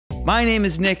My name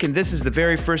is Nick, and this is the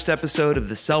very first episode of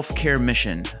the Self-Care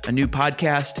Mission, a new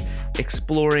podcast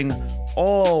exploring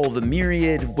all the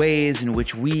myriad ways in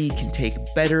which we can take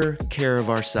better care of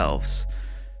ourselves.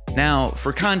 Now,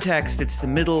 for context, it's the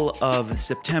middle of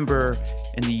September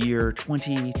in the year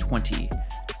 2020.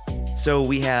 So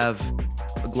we have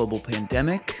a global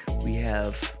pandemic, we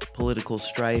have political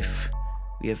strife,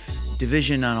 we have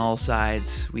division on all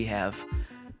sides, we have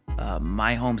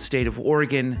my home state of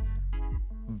Oregon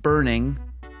burning,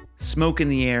 smoke in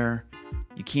the air.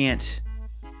 You can't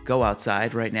go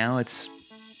outside right now. It's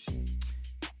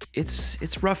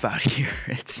rough out here.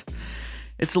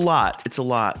 It's a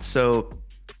lot. So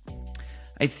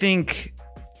I think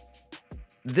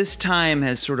this time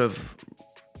has sort of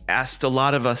asked a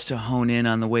lot of us to hone in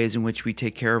on the ways in which we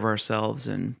take care of ourselves.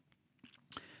 And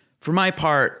for my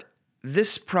part,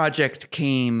 this project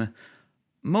came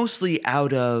mostly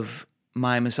out of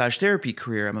my massage therapy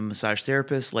career. I'm a massage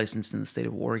therapist licensed in the state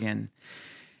of Oregon.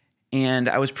 And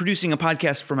I was producing a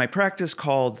podcast for my practice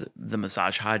called the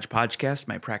Massage Hodgepodge.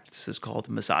 My practice is called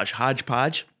Massage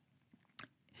Hodgepodge.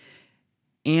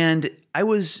 And I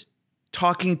was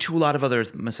talking to a lot of other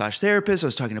massage therapists. I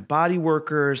was talking to body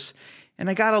workers, and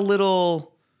I got a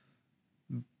little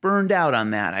burned out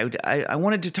on that. I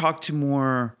wanted to talk to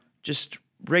more just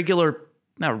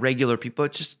not regular people,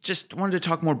 just wanted to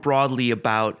talk more broadly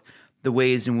about the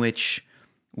ways in which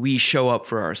we show up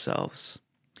for ourselves.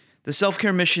 The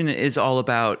self-care mission is all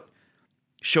about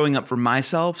showing up for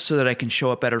myself so that I can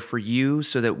show up better for you,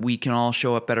 so that we can all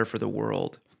show up better for the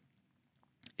world.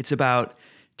 It's about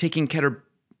taking better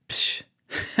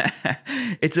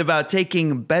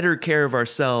care of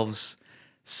ourselves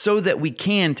so that we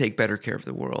can take better care of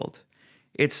the world.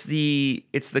 It's the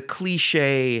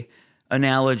cliche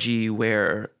analogy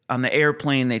where on the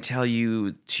airplane they tell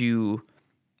you to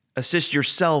assist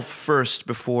yourself first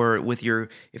if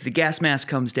the gas mask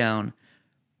comes down,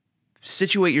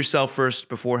 situate yourself first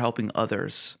before helping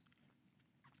others.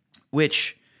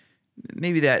 Which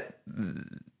maybe that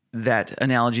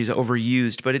analogy is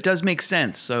overused, but it does make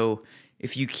sense. So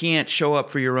if you can't show up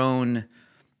for your own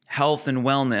health and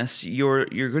wellness, you're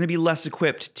going to be less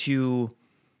equipped to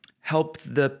help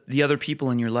the other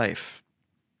people in your life.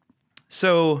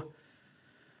 So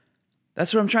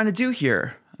that's what I'm trying to do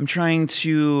here. I'm trying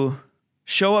to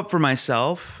show up for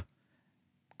myself,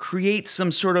 create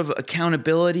some sort of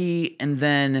accountability, and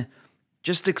then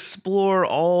just explore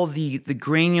all the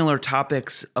granular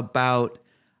topics about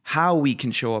how we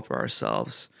can show up for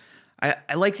ourselves.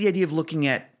 I like the idea of looking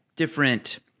at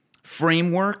different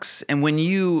frameworks, and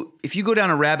if you go down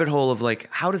a rabbit hole of like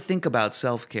how to think about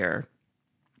self-care,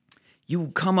 you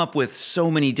come up with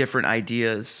so many different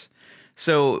ideas.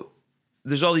 So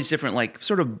there's all these different like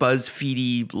sort of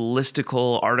BuzzFeedy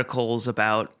listicle articles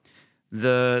about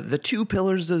the 2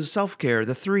 pillars of self-care,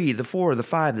 the 3, the 4, the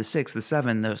 5, the 6, the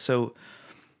 7. So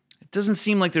it doesn't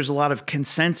seem like there's a lot of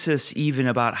consensus even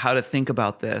about how to think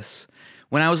about this.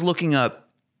 When I was looking up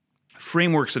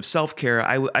frameworks of self-care,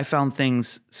 I found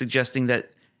things suggesting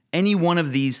that any one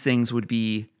of these things would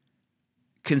be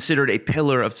considered a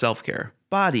pillar of self-care.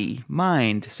 Body,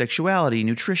 mind, sexuality,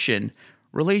 nutrition,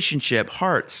 relationship,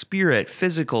 heart, spirit,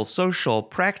 physical, social,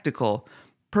 practical,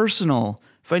 personal,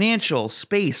 financial,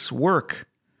 space, work,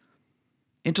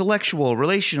 intellectual,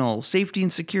 relational, safety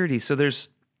and security. So there's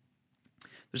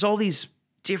all these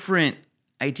different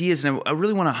ideas, and I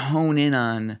really want to hone in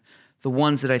on the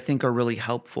ones that I think are really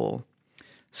helpful.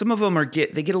 Some of them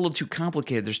they get a little too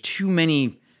complicated. There's too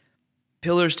many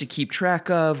pillars to keep track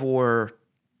of, or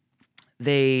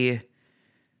they're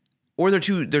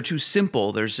too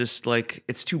simple. There's just like,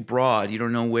 it's too broad. You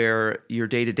don't know where your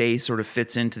day-to-day sort of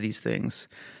fits into these things.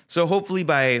 So hopefully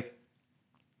by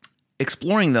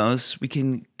exploring those, we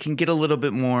can get a little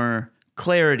bit more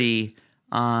clarity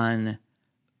on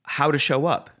how to show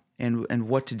up and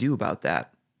what to do about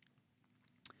that.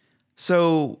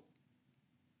 So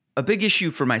a big issue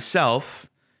for myself,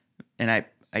 and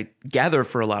I gather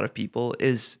for a lot of people,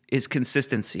 is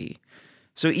consistency.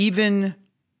 So even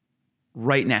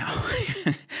right now,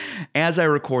 as I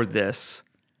record this,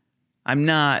 I'm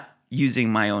not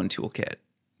using my own toolkit.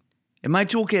 And my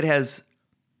toolkit has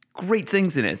great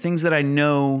things in it, things that I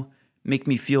know make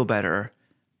me feel better.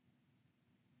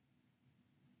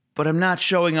 But I'm not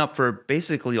showing up for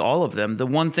basically all of them. The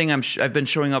one thing I've been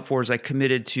showing up for is I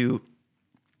committed to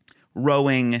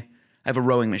rowing. I have a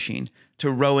rowing machine,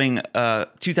 to rowing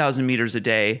 2,000 meters a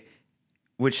day,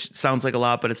 which sounds like a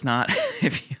lot, but it's not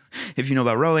if you know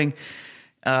about rowing.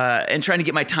 And trying to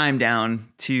get my time down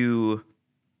to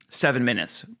 7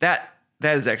 minutes. That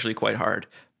is actually quite hard.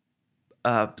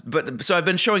 But so I've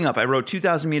been showing up. I rowed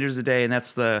 2,000 meters a day, and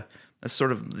that's the That's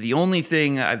sort of the only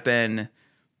thing I've been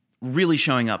really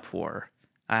showing up for.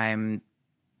 I'm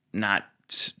not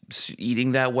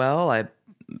eating that well. I'm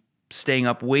staying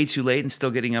up way too late and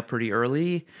still getting up pretty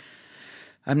early.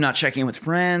 I'm not checking with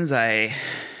friends.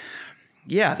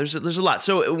 There's a lot.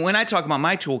 So when I talk about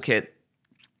my toolkit,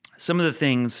 some of the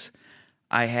things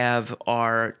I have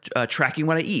are tracking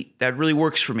what I eat. That really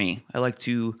works for me. I like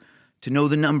to know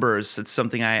the numbers. It's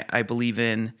something I believe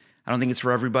in. I don't think it's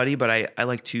for everybody, but I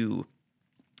like to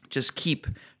just keep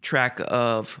track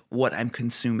of what I'm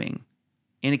consuming.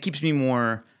 And it keeps me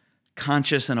more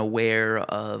conscious and aware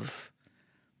of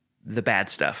the bad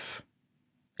stuff.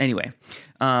 Anyway,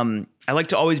 I like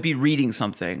to always be reading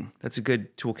something. That's a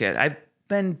good toolkit. I've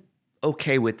been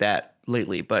okay with that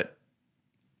lately, but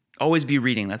always be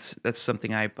reading. That's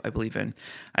something I believe in.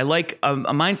 I like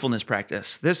a mindfulness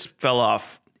practice. This fell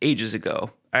off ages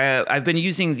ago. I've been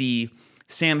using the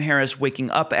Sam Harris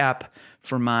Waking Up app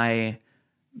for my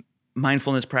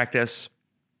mindfulness practice,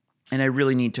 and I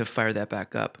really need to fire that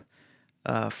back up.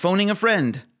 Phoning a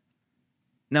friend.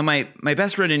 Now, my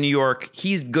best friend in New York,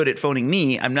 he's good at phoning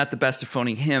me. I'm not the best at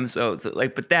phoning him. So it's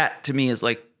like, but that to me is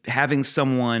like having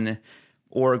someone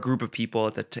or a group of people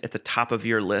at the top of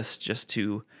your list just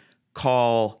to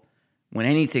call when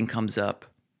anything comes up.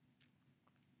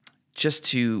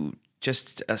 Just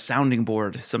a sounding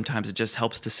board. Sometimes it just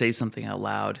helps to say something out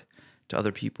loud to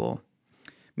other people.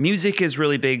 Music is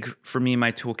really big for me in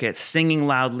my toolkit. Singing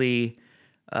loudly,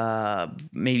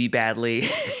 maybe badly.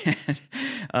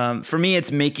 For me,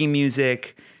 it's making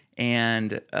music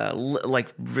and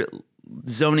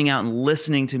zoning out and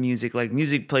listening to music. Like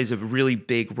music plays a really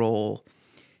big role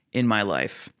in my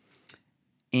life.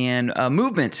 And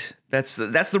movement, that's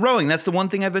the rowing. That's the one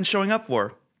thing I've been showing up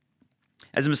for.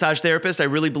 As a massage therapist, I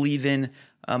really believe in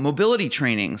mobility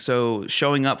training. So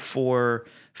showing up for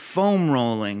foam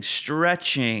rolling,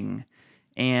 stretching,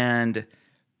 and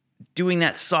doing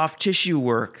that soft tissue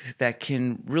work that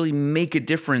can really make a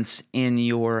difference in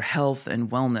your health and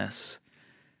wellness.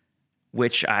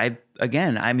 Which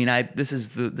this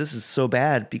is so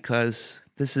bad because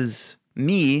this is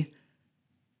me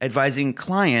advising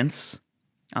clients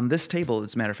on this table,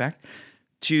 as a matter of fact,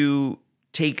 to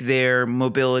take their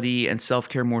mobility and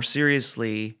self-care more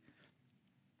seriously.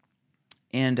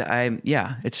 And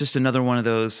it's just another one of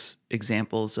those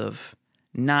examples of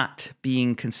not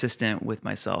being consistent with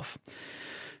myself.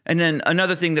 And then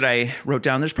another thing that I wrote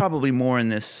down, there's probably more in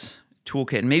this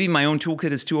toolkit. Maybe my own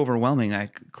toolkit is too overwhelming. I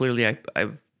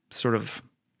sort of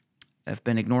have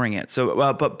been ignoring it.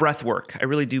 So, but breath work, I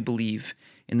really do believe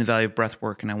in the value of breath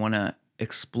work, and I want to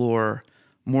explore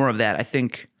more of that. I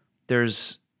think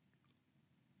there's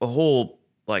a whole,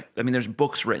 there's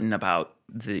books written about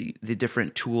the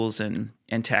different tools and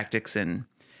tactics and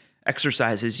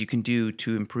exercises you can do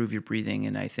to improve your breathing.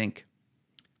 And I think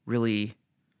really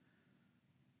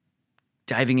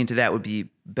diving into that would be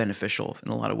beneficial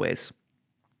in a lot of ways.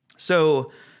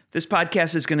 So this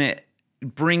podcast is going to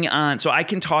bring on, so I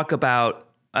can talk about,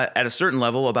 at a certain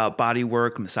level, about body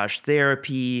work, massage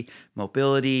therapy,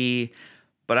 mobility,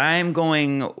 but I'm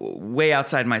going way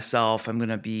outside myself. I'm going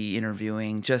to be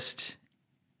interviewing just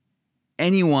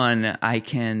anyone I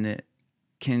can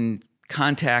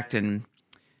contact and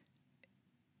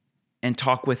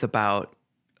talk with about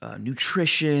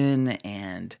nutrition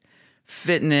and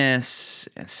fitness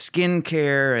and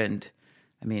skincare and,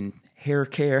 hair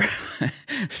care.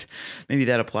 Maybe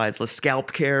that applies. Less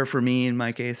scalp care for me in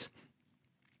my case.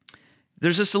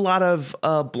 There's just a lot of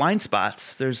blind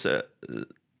spots. There's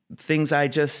things I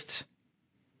just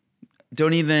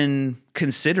don't even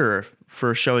consider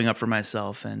for showing up for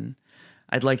myself. And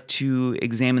I'd like to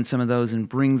examine some of those and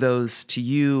bring those to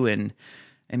you. And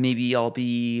maybe I'll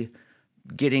be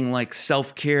getting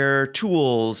self-care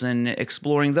tools and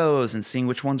exploring those and seeing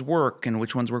which ones work and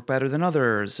which ones work better than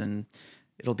others. And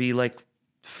it'll be like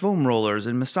foam rollers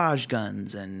and massage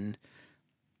guns and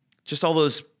just all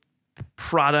those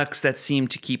products that seem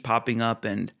to keep popping up,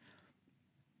 and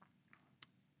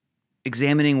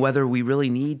examining whether we really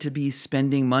need to be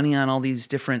spending money on all these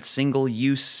different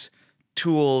single-use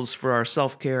tools for our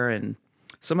self-care. And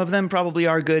some of them probably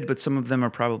are good, but some of them are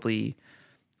probably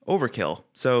overkill.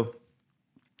 So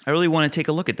I really want to take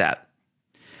a look at that.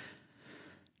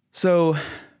 So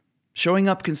showing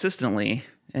up consistently,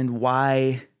 and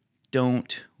why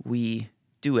don't we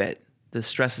do it? The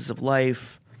stresses of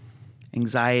life,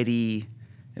 anxiety,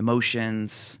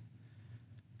 emotions,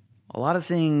 a lot of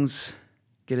things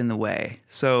get in the way.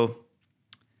 So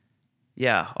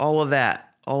yeah, all of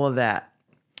that.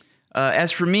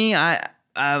 As for me,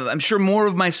 I'm sure more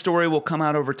of my story will come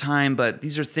out over time, but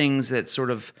these are things that sort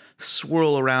of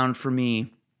swirl around for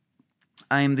me.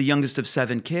 I'm the youngest of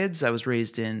 7 kids. I was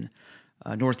raised in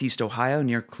Northeast Ohio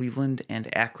near Cleveland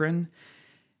and Akron.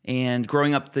 And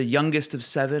growing up the youngest of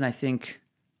 7, I think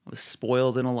I was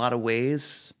spoiled in a lot of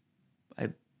ways. I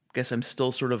guess I'm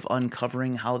still sort of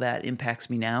uncovering how that impacts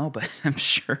me now, but I'm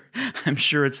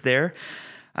sure it's there.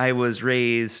 I was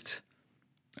raised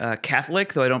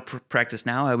Catholic, though I don't practice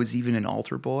now. I was even an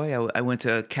altar boy. I went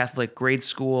to Catholic grade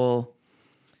school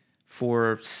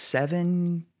for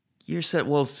 7 years.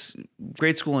 Well,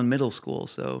 grade school and middle school.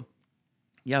 So,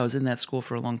 yeah, I was in that school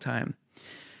for a long time.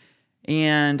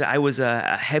 And I was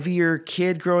a heavier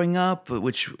kid growing up,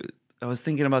 which I was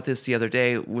thinking about this the other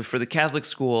day. For the Catholic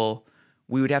school,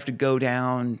 we would have to go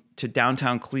down to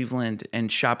downtown Cleveland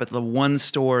and shop at the one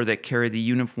store that carried the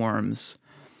uniforms.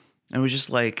 And it was just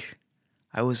like,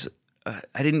 I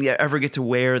didn't ever get to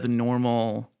wear the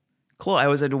normal clothes. I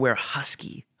always had to wear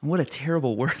husky. What a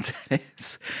terrible word that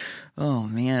is. Oh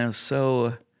man, it was so,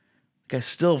 like, I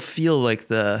still feel like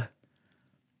the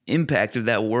impact of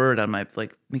that word on my,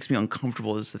 like, makes me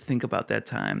uncomfortable just to think about that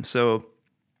time. So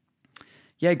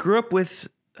yeah, I grew up with,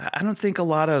 I don't think a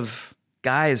lot of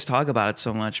guys talk about it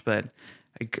so much, but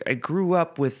I grew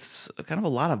up with kind of a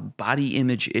lot of body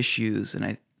image issues.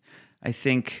 And I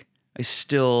think I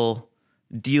still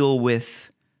deal with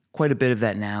quite a bit of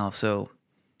that now. So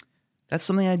that's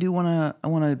something I want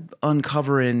to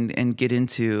uncover and get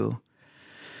into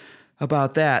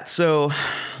about that. So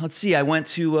let's see. I went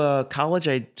to college.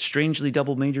 I strangely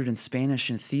double majored in Spanish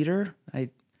and theater.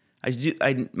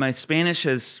 My Spanish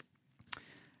has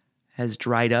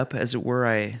dried up, as it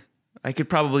were. I could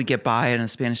probably get by in a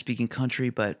Spanish-speaking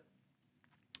country, but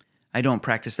I don't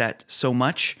practice that so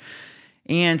much.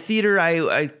 And theater,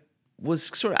 I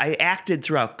acted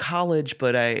throughout college,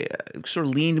 but I sort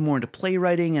of leaned more into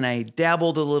playwriting, and I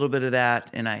dabbled a little bit of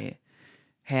that, and I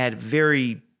had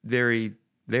very, very,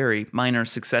 very minor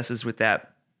successes with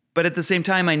that. But at the same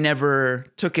time, I never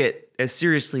took it as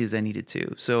seriously as I needed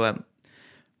to. So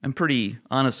I'm pretty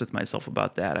honest with myself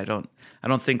about that. I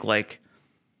don't think like,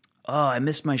 oh, I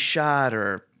missed my shot,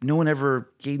 or no one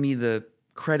ever gave me the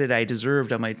credit I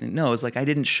deserved. I might think, no, it's like I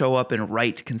didn't show up and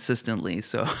write consistently.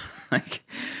 So like,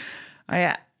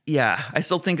 I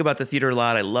still think about the theater a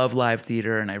lot. I love live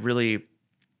theater, and I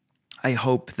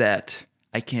hope that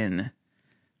I can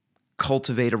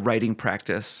cultivate a writing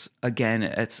practice again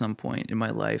at some point in my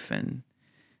life and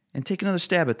take another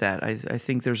stab at that. I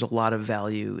think there's a lot of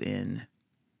value in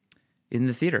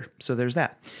the theater. So there's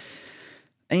that.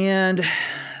 And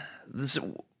this,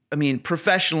 I mean,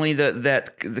 professionally,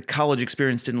 the college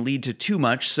experience didn't lead to too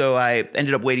much. So I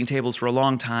ended up waiting tables for a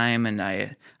long time, and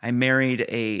I married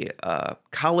a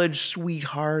college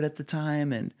sweetheart at the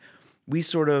time, and we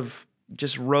sort of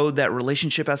just rode that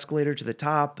relationship escalator to the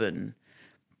top and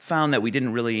found that we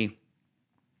didn't really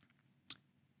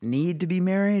need to be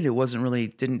married.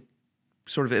 It didn't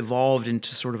sort of evolved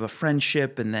into sort of a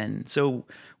friendship. And then, so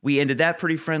we ended that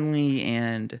pretty friendly.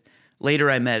 And later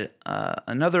I met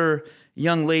another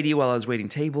young lady while I was waiting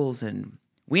tables, and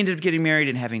we ended up getting married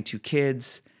and having 2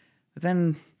 kids. But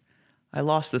then I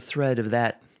lost the thread of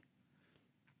that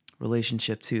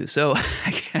relationship too. So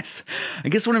I guess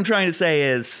what I'm trying to say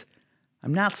is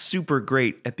I'm not super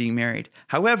great at being married.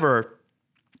 However,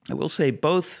 I will say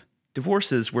both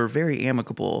divorces were very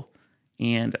amicable,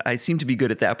 and I seem to be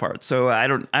good at that part. So I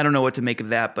don't know what to make of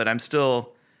that, but I'm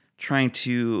still trying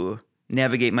to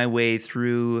navigate my way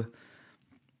through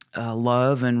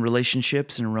love and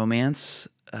relationships and romance.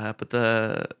 Yeah.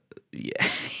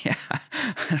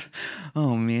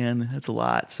 Oh man, that's a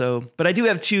lot. So, but I do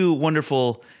have 2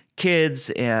 wonderful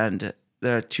kids, and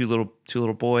there are two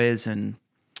little boys, and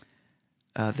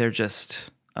they're just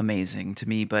amazing to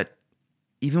me. But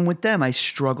even with them, I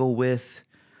struggle with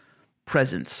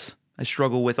presence. I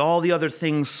struggle with all the other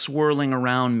things swirling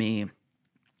around me.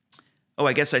 Oh,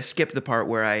 I guess I skipped the part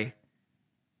where I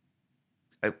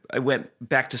went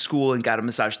back to school and got a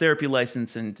massage therapy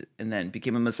license and then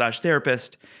became a massage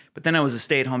therapist. But then I was a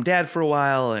stay-at-home dad for a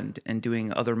while and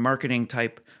doing other marketing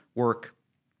type work.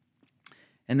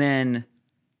 And then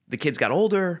the kids got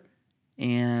older,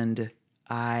 and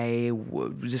I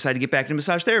decided to get back into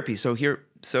massage therapy. So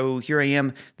here I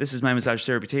am. This is my massage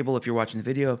therapy table. If you're watching the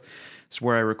video, it's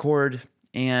where I record.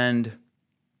 And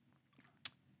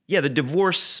yeah, the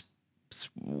divorce,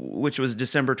 which was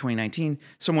December 2019,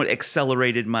 somewhat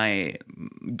accelerated my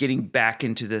getting back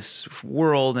into this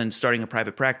world and starting a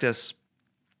private practice.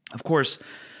 Of course,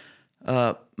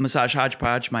 Massage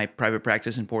Hodgepodge, my private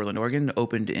practice in Portland, Oregon,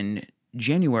 opened in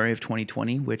January of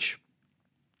 2020, which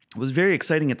was very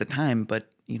exciting at the time, but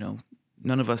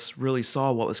none of us really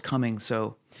saw what was coming.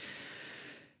 So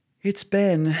it's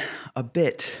been a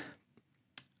bit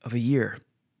of a year.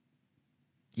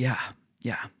 Yeah.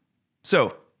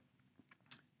 So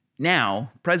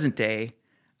now, present day,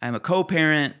 I'm a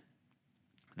co-parent.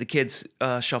 The kids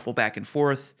shuffle back and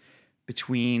forth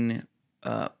between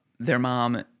their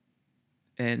mom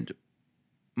and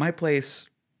my place.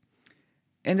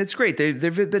 And it's great.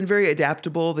 They've been very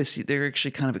adaptable. They're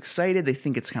actually kind of excited. They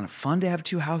think it's kind of fun to have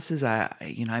two houses.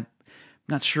 I'm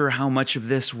not sure how much of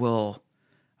this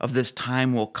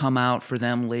time will come out for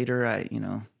them later.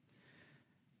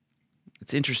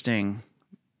 It's interesting.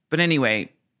 But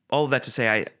anyway, all of that to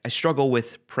say, I struggle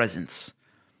with presence.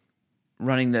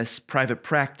 Running this private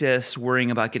practice, worrying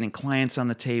about getting clients on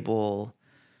the table,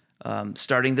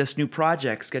 starting this new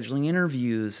project, scheduling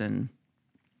interviews, and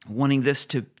wanting this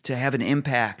to have an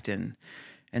impact. And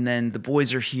then the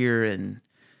boys are here, and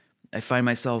I find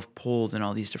myself pulled in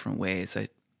all these different ways.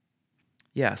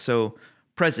 So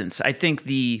presence. I think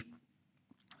the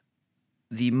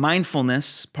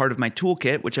mindfulness part of my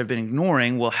toolkit, which I've been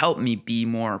ignoring, will help me be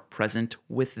more present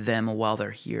with them while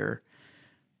they're here.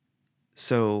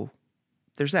 So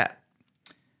there's that.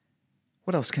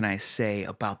 What else can I say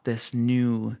about this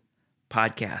new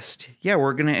podcast? Yeah,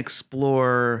 we're going to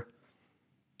explore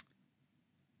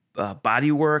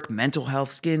body work, mental health,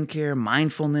 skincare,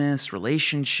 mindfulness,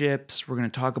 relationships. We're going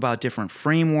to talk about different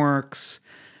frameworks.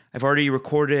 I've already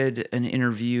recorded an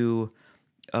interview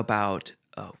about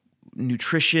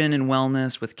nutrition and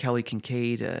wellness with Kelly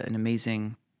Kincaid, an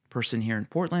amazing person here in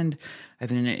Portland. I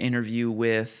have an interview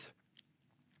with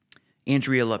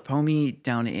Andrea Lapomi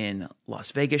down in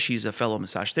Las Vegas. She's a fellow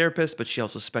massage therapist, but she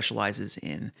also specializes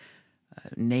in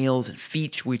nails and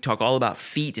feet. We talk all about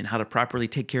feet and how to properly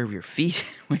take care of your feet,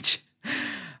 which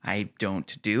I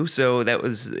don't do. So that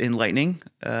was enlightening.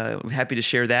 I'm happy to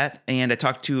share that. And I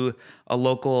talked to a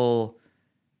local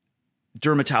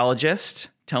dermatologist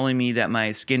telling me that my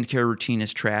skincare routine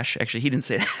is trash. Actually, he didn't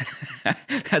say that.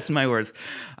 That's my words.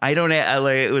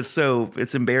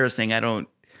 It's embarrassing. I don't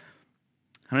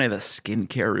have a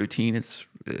skincare routine.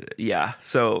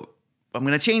 So I'm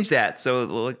going to change that.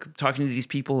 So talking to these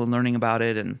people and learning about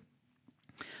it. And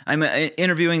I'm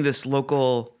interviewing this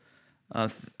local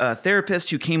therapist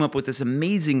who came up with this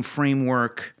amazing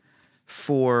framework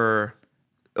for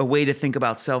a way to think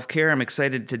about self-care. I'm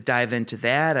excited to dive into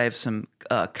that. I have some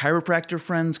chiropractor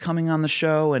friends coming on the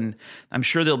show, and I'm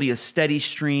sure there'll be a steady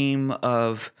stream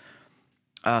of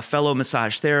fellow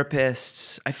massage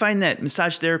therapists. I find that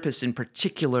massage therapists in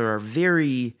particular are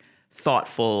very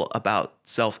thoughtful about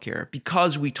self-care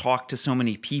because we talk to so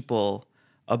many people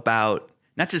about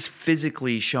not just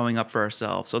physically showing up for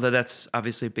ourselves, although that's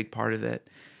obviously a big part of it,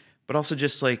 but also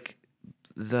just like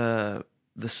the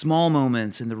small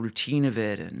moments and the routine of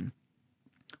it. And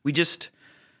we just,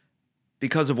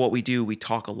 because of what we do, we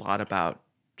talk a lot about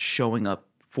showing up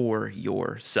for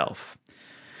yourself.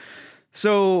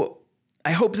 So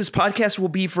I hope this podcast will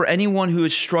be for anyone who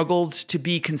has struggled to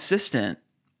be consistent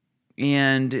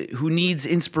and who needs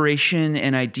inspiration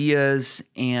and ideas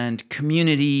and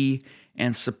community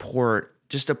and support.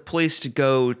 Just a place to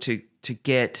go to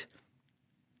get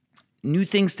new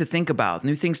things to think about,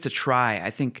 new things to try. I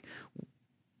think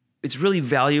it's really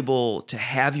valuable to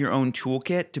have your own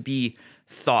toolkit, to be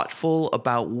thoughtful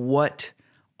about what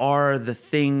are the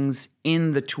things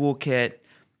in the toolkit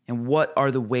and what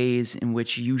are the ways in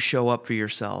which you show up for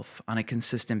yourself on a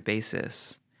consistent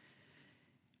basis.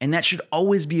 And that should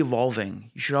always be evolving.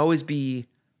 You should always be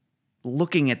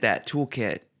looking at that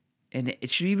toolkit, and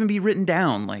it should even be written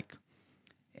down.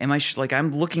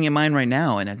 I'm looking at mine right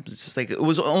now, and it's just like, it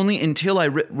was only until I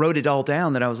wrote it all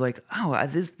down that I was like,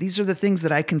 these are the things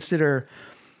that I consider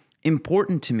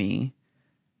important to me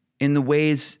in the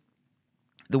ways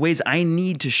I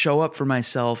need to show up for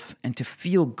myself and to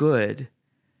feel good.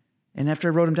 And after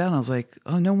I wrote them down, I was like,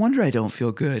 oh, no wonder I don't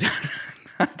feel good.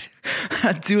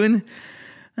 not doing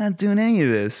any of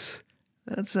this.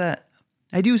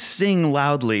 I do sing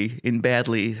loudly and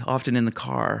badly, often in the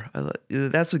car.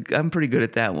 I'm pretty good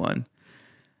at that one.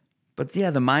 But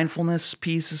yeah, the mindfulness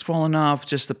piece has fallen off.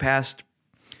 Just the past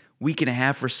week and a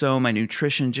half or so, my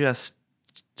nutrition just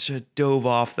dove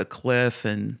off the cliff,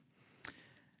 and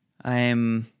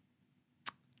I'm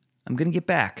going to get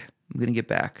back.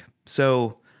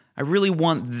 So I really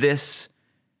want this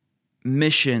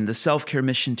mission, the self-care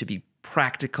mission, to be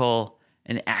practical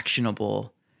and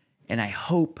actionable. And I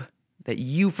hope that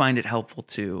you find it helpful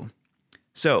too.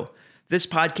 So this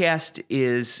podcast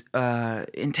is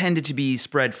intended to be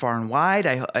spread far and wide.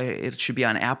 It should be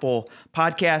on Apple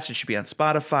Podcasts. It should be on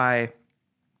Spotify,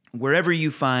 wherever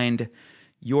you find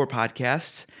your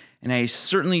podcasts. And I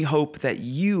certainly hope that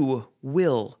you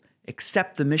will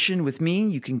accept the mission with me.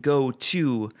 You can go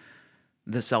to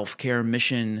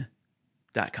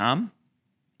theselfcaremission.com,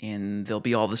 and there'll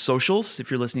be all the socials if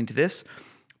you're listening to this.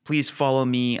 Please follow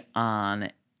me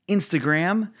on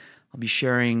Instagram. I'll be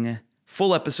sharing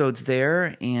full episodes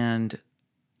there and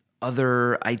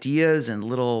other ideas and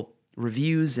little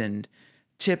reviews and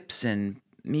tips and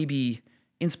maybe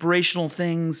inspirational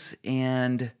things.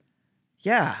 And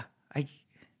yeah, I'm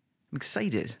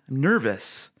excited. I'm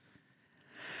nervous.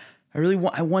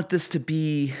 I want this to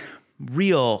be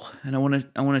real, and I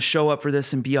want to show up for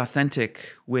this and be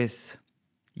authentic with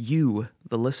you,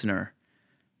 the listener,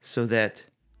 so that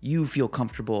you feel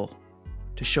comfortable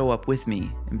to show up with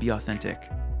me and be authentic,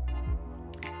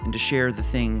 and to share the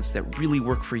things that really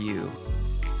work for you,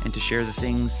 and to share the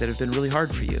things that have been really hard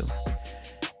for you.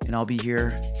 And I'll be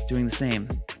here doing the same.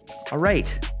 All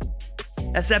right.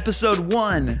 That's episode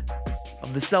 1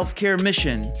 of the Self-Care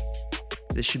Mission.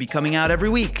 This should be coming out every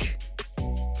week.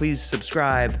 Please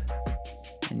subscribe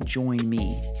and join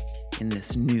me in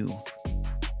this new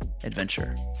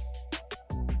adventure.